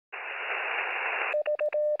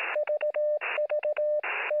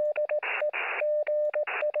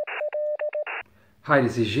Hi,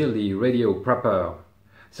 this is Gilles, the radio prepper.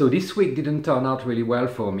 So this week didn't turn out really well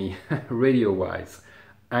for me, radio-wise.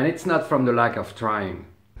 And it's not from the lack of trying.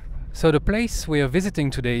 So the place we are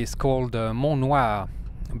visiting today is called Mont Noir,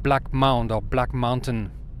 Black Mound or Black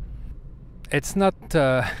Mountain. It's not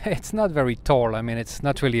it's not very tall. I mean, it's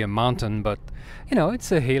not really a mountain, but you know,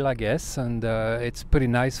 it's a hill, I guess, and it's pretty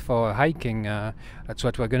nice for hiking. That's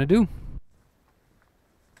what we're gonna do.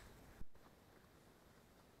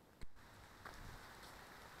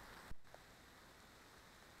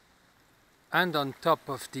 And on top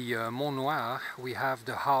of the Mont Noir, we have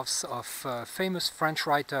the house of famous French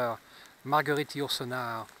writer Marguerite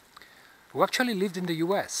Yourcenar, who actually lived in the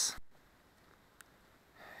US.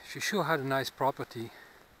 She sure had a nice property.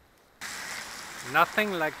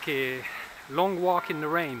 Nothing like a long walk in the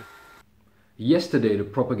rain. Yesterday the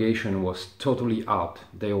propagation was totally out.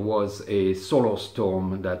 There was a solar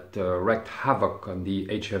storm that wreaked havoc on the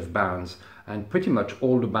HF bands, and pretty much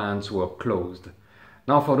all the bands were closed.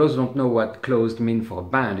 Now, for those who don't know what closed means for a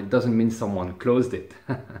band, it doesn't mean someone closed it.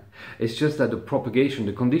 It's just that the propagation,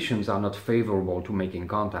 the conditions are not favorable to making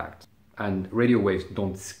contact. And radio waves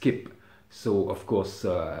don't skip. So, of course,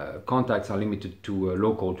 contacts are limited to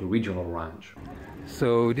local to regional range.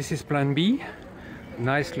 So this is Plan B.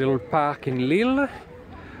 Nice little park in Lille.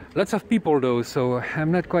 Lots of people though, so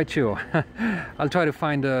I'm not quite sure. I'll try to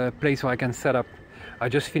find a place where I can set up. I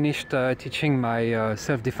just finished teaching my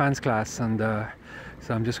self-defense class, and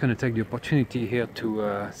so I'm just going to take the opportunity here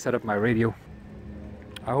to set up my radio.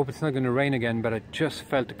 I hope it's not going to rain again, but I just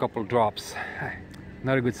felt a couple drops.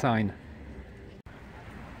 Not a good sign.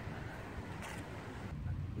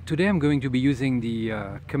 Today I'm going to be using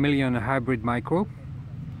the Chameleon Hybrid Micro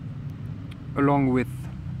along with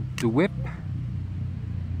the whip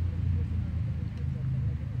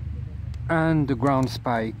and the ground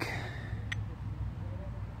spike.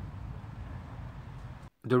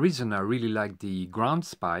 The reason I really like the ground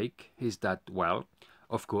spike is that, well,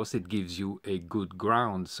 of course it gives you a good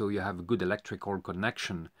ground, so you have a good electrical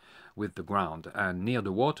connection with the ground, and near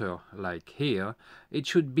the water, like here, it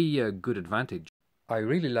should be a good advantage. I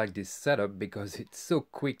really like this setup because it's so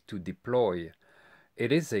quick to deploy.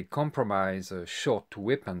 It is a compromise, a short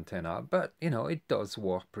whip antenna, but you know, it does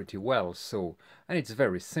work pretty well, so, and it's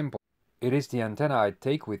very simple. It is the antenna I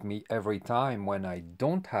take with me every time when I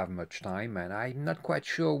don't have much time and I'm not quite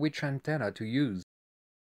sure which antenna to use.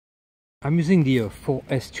 I'm using the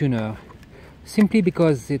 4S tuner simply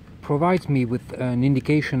because it provides me with an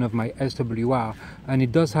indication of my SWR, and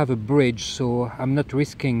it does have a bridge, so I'm not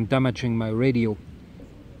risking damaging my radio.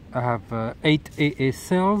 I have 8 AA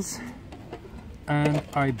cells, and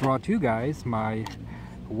I brought you guys my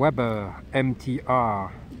Weber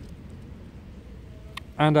MTR.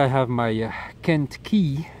 And I have my Kent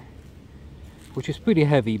key, which is pretty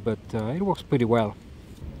heavy, but it works pretty well.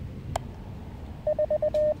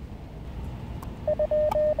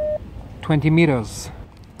 "20 meters.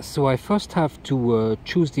 So I first have to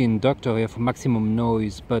choose the inductor here for maximum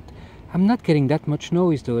noise, but I'm not getting that much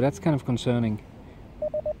noise though. That's kind of concerning.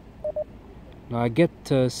 Now I get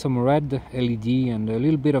some red LED and a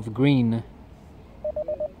little bit of green.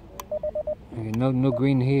 Okay, no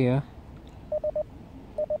green here.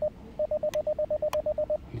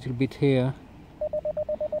 Little bit here.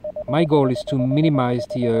 My goal is to minimize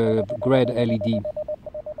the red LED.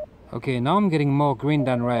 Okay, now I'm getting more green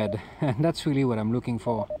than red, and that's really what I'm looking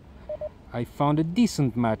for. I found a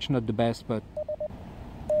decent match, not the best, but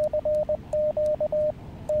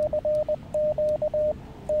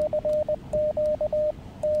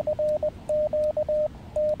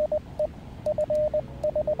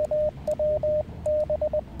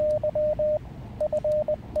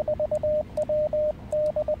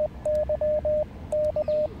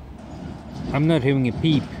I'm not hearing a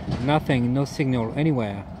peep, nothing, no signal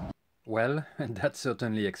anywhere. Well, that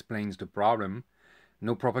certainly explains the problem.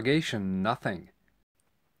 No propagation, nothing.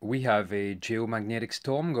 We have a geomagnetic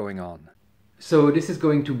storm going on. So this is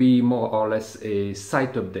going to be more or less a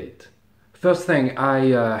site update. First thing,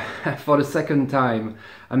 for the second time,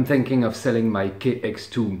 I'm thinking of selling my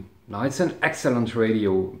KX2. Now, it's an excellent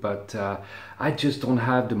radio, but I just don't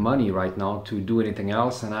have the money right now to do anything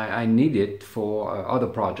else, and I need it for other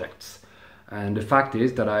projects. And the fact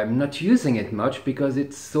is that I'm not using it much because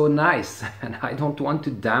it's so nice and I don't want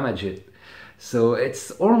to damage it. So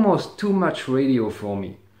it's almost too much radio for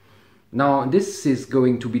me. Now, this is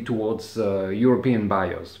going to be towards European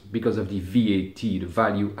buyers because of the VAT, the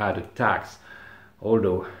value added tax.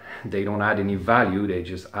 Although they don't add any value, they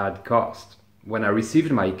just add cost. When I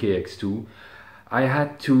received my KX2, I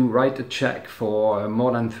had to write a check for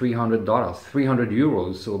more than $300, 300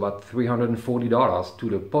 euros, so about $340 to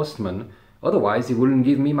the postman Otherwise, he wouldn't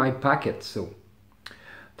give me my packet. So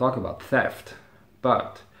talk about theft.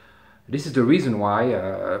 But this is the reason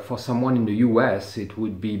why for someone in the US it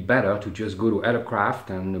would be better to just go to Aircraft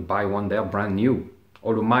and buy one there brand new.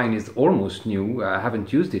 Although mine is almost new, I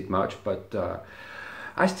haven't used it much, but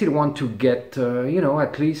I still want to get, you know,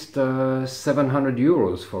 at least 700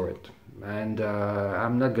 euros for it. And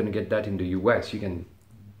I'm not going to get that in the US. You can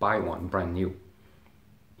buy one brand new.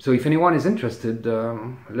 So if anyone is interested,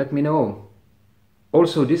 let me know.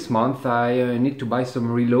 Also this month I need to buy some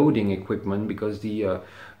reloading equipment because the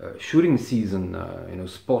shooting season, you know,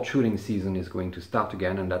 sport shooting season is going to start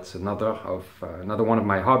again, and that's another one of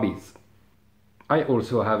my hobbies. I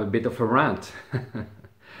also have a bit of a rant.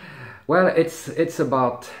 Well, it's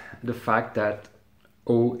about the fact that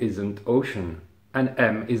O isn't ocean and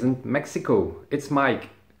M isn't Mexico. It's Mike.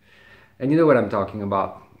 And you know what I'm talking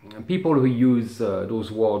about. People who use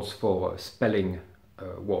those words for spelling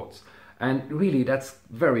words. And really, that's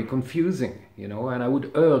very confusing, you know, and I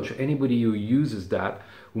would urge anybody who uses that,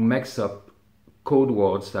 who makes up code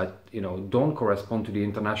words that, you know, don't correspond to the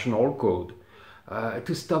international code,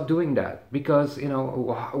 to stop doing that. Because, you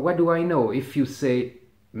know, what do I know? If you say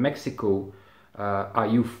Mexico, are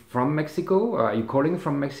you from Mexico? Are you calling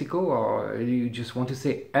from Mexico? Or you just want to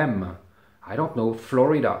say M? I don't know,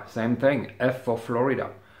 Florida, same thing, F for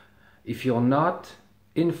Florida. If you're not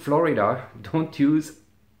in Florida, don't use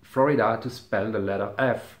Florida to spell the letter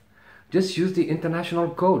F. Just use the international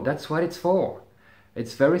code. That's what it's for.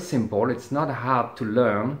 It's very simple. It's not hard to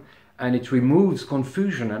learn, and it removes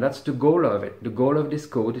confusion, and that's the goal of it. The goal of this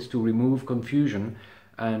code is to remove confusion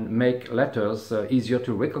and make letters easier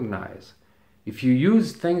to recognize. If you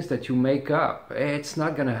use things that you make up, it's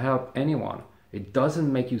not going to help anyone. It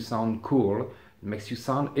doesn't make you sound cool. It makes you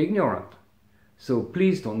sound ignorant. So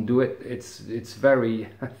please don't do it. It's very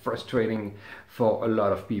frustrating for a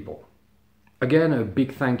lot of people. Again, a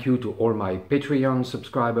big thank you to all my Patreon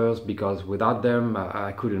subscribers, because without them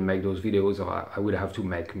I couldn't make those videos, or I would have to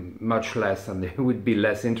make much less, and they would be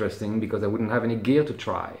less interesting because I wouldn't have any gear to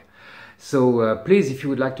try. So please, if you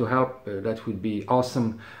would like to help, that would be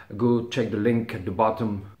awesome. Go check the link at the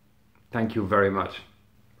bottom. Thank you very much.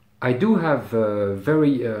 I do have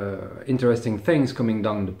very interesting things coming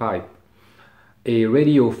down the pipe. A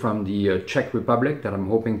radio from the Czech Republic that I'm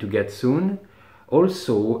hoping to get soon.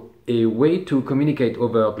 Also, a way to communicate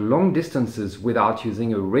over long distances without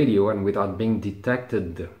using a radio and without being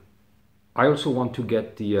detected. I also want to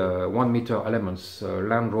get the 1 meter elements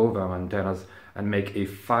Land Rover antennas and make a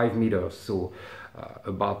 5 meters, so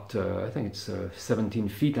about, I think it's 17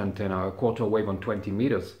 feet antenna, a quarter wave on 20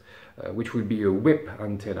 meters, which will be a whip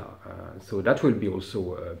antenna. So that will be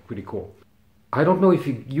also pretty cool. I don't know if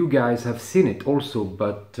you guys have seen it also,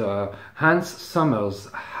 but Hans Summers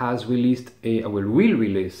has released will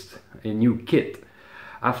release a new kit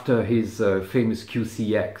after his famous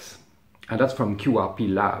QCX, and that's from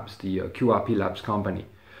QRP-Labs, the QRP-Labs company.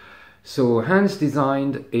 So Hans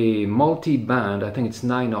designed a multi-band, I think it's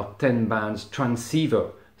 9 or 10 bands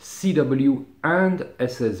transceiver, CW and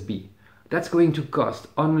SSB. That's going to cost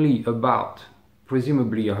only about,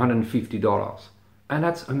 presumably, $150. And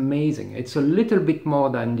that's amazing. It's a little bit more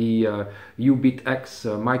than the U-Bit-X,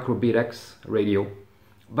 Micro-Bit-X radio,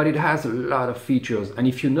 but it has a lot of features. And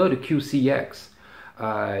if you know the QCX,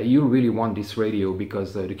 you really want this radio,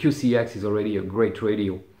 because the QCX is already a great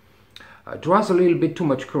radio. Draws a little bit too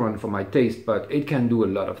much current for my taste, but it can do a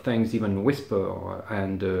lot of things, even whisper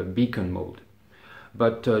and beacon mode.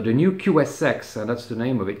 But the new QSX, and that's the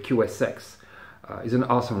name of it, QSX, is an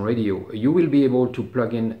awesome radio. You will be able to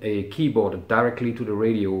plug in a keyboard directly to the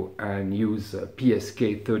radio and use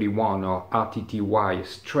PSK31 or RTTY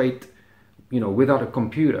straight, you know, without a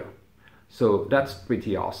computer. So that's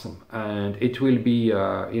pretty awesome. And it will be,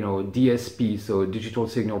 you know, DSP, so digital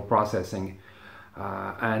signal processing.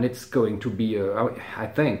 And it's going to be, I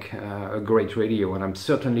think, a great radio. And I'm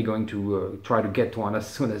certainly going to try to get one as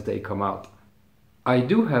soon as they come out. I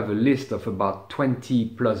do have a list of about 20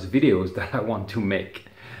 plus videos that I want to make,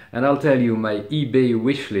 and I'll tell you, my eBay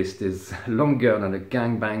wish list is longer than a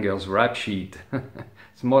gangbanger's rap sheet.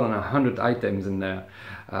 It's more than 100 items in there,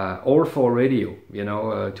 all for radio, you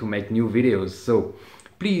know, to make new videos. So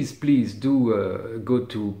please do go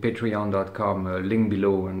to patreon.com, link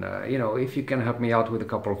below, and you know, if you can help me out with a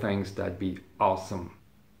couple of things, that'd be awesome.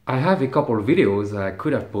 I have a couple of videos I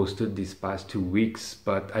could have posted these past 2 weeks,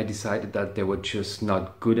 but I decided that they were just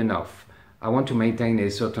not good enough. I want to maintain a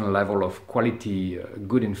certain level of quality,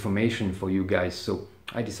 good information for you guys, so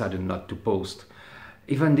I decided not to post.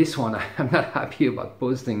 Even this one I'm not happy about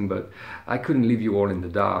posting, but I couldn't leave you all in the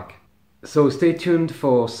dark. So stay tuned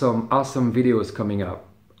for some awesome videos coming up.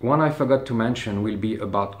 One I forgot to mention will be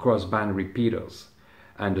about crossband repeaters.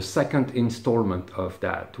 And the second installment of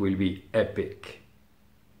that will be epic.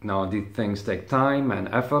 Now these things take time and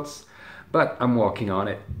efforts, but I'm working on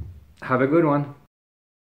it. Have a good one.